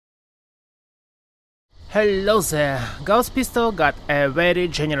Hello there! Gauss Pistol got a very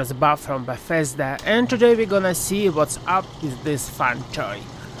generous buff from Bethesda, and today we're gonna see what's up with this fun toy.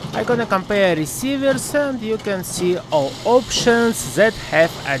 I'm gonna compare receivers and you can see all options that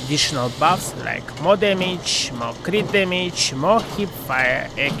have additional buffs like more damage, more crit damage, more hip fire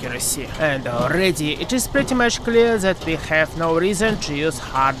accuracy. And already it is pretty much clear that we have no reason to use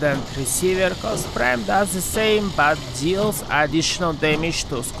hardened receiver, cause Prime does the same but deals additional damage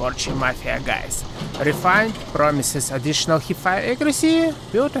to Scorching Mafia guys. Refined promises additional hip fire accuracy,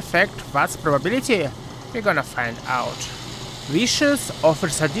 build effect vats probability? We're gonna find out. Vicious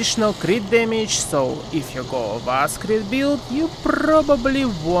offers additional crit damage, so if you go vats crit build, you probably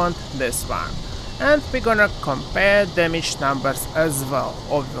want this one. And we're gonna compare damage numbers as well,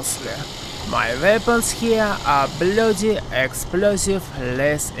 obviously. My weapons here are bloody, explosive,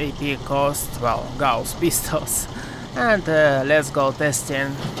 less AP cost, well, Gauss pistols. And let's go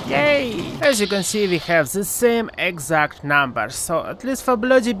testing. Yay! As you can see, we have the same exact numbers, so at least for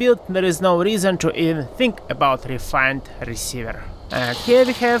bloody build there is no reason to even think about refined receiver. And here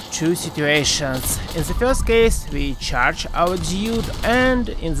we have two situations. In the first case we charge our dude, and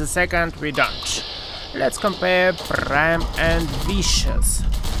in the second we don't. Let's compare Prime and Vicious.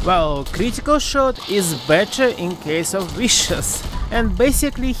 Well, critical shot is better in case of Vicious. And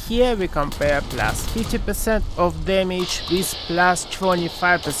basically here we compare plus 50% of damage with plus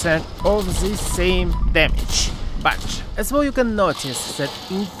 25% of the same damage. But as well you can notice that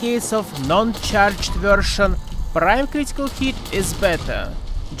in case of non-charged version, Prime critical hit is better.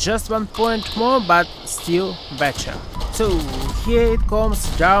 Just 1 point more, but still better. So here it comes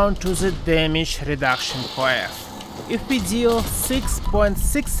down to the damage reduction coef. If we deal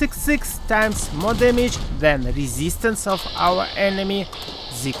 6.666 times more damage than resistance of our enemy,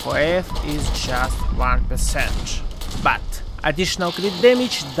 the coef is just 1%. But additional crit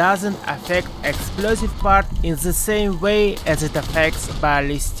damage doesn't affect explosive part in the same way as it affects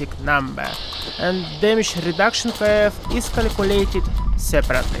ballistic number, and damage reduction coef is calculated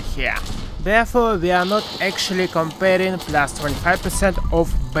separately here. Therefore, we are not actually comparing plus 25%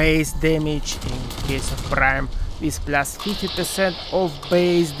 of base damage in case of Prime with plus 50% of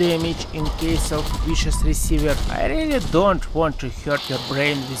base damage in case of Vicious receiver. I really don't want to hurt your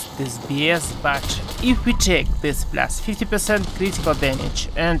brain with this BS, but if we take this plus 50% critical damage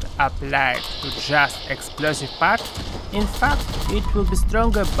and apply it to just explosive part, in fact it will be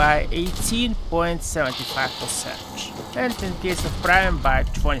stronger by 18.75%, and in case of Prime by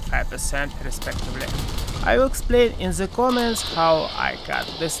 25% respectively. I will explain in the comments how I got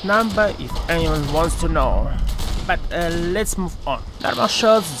this number if anyone wants to know. But let's move on. Normal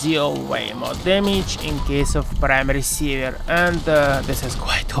shots deal way more damage in case of Prime receiver, and this is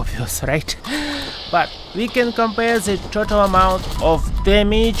quite obvious, right? But we can compare the total amount of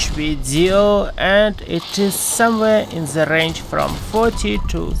damage we deal, and it is somewhere in the range from 40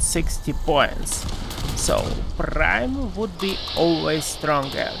 to 60 points. So Prime would be always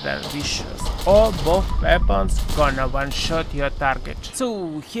stronger than Vicious, or both weapons gonna one-shot your target.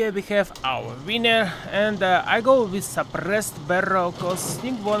 So here we have our winner, and I go with suppressed barrel cause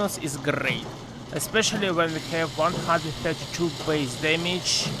sneak bonus is great, especially when we have 132 base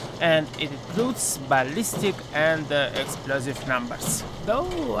damage and it includes ballistic and explosive numbers.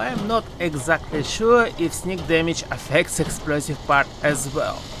 Though I am not exactly sure if sneak damage affects explosive part as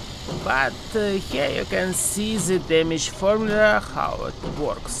well. But here you can see the damage formula, how it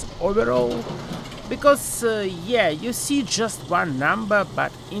works overall, because yeah, you see just one number,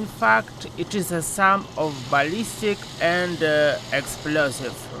 but in fact it is a sum of ballistic and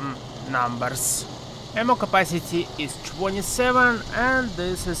explosive numbers. Ammo capacity is 27, and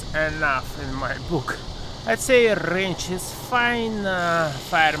this is enough in my book. I'd say range is fine,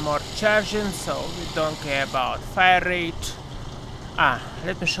 fire more charging, so we don't care about fire rate.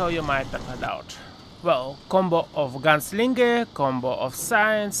 Let me show you my perk loadout. Well, combo of gunslinger, combo of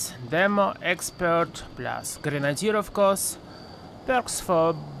science, demo, expert, plus grenadier of course. Perks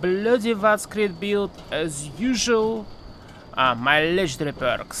for bloody vats crit build as usual. My legendary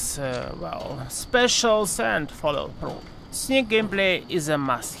perks, well, specials and follow through. Sneak gameplay is a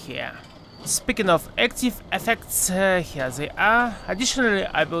must here. Speaking of active effects, here they are. Additionally,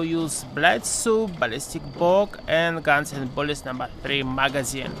 I will use Blood Soup, Ballistic Bog, and Guns and Bullets number 3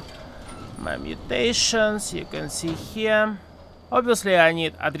 magazine. My mutations you can see here. Obviously I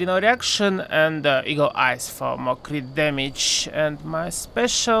need Adrenal Reaction and Eagle Eyes for more crit damage, and my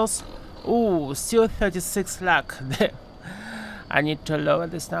specials, still 36 luck. I need to lower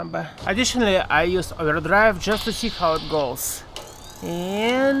this number. Additionally, I use Overdrive just to see how it goes.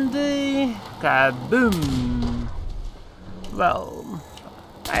 And kaboom! Well,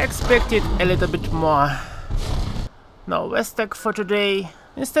 I expected a little bit more. No West Tech for today.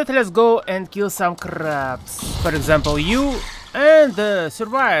 Instead, let's go and kill some crabs. For example, you, and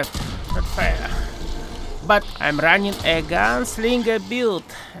survive. Not fair. But I'm running a gunslinger build,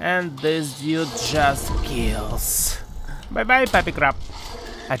 and this dude just kills. Bye bye, puppy crab.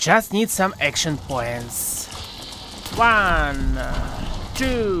 I just need some action points. 1,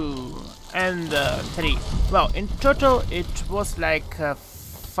 2, and 3. Well, in total it was like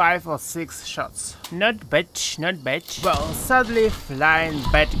 5 or 6 shots. Not bad, not bad. Well, sadly, flying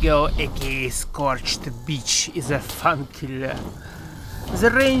Batgirl aka Scorched Beach is a fun killer. The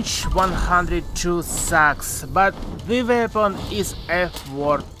range 102 sucks, but the weapon is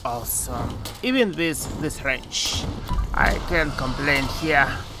F-word awesome. Even with this range. I can't complain here.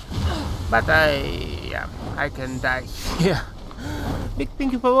 But I can die here. Big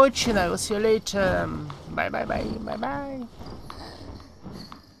thank you for watching, I will see you later. Bye bye bye bye bye.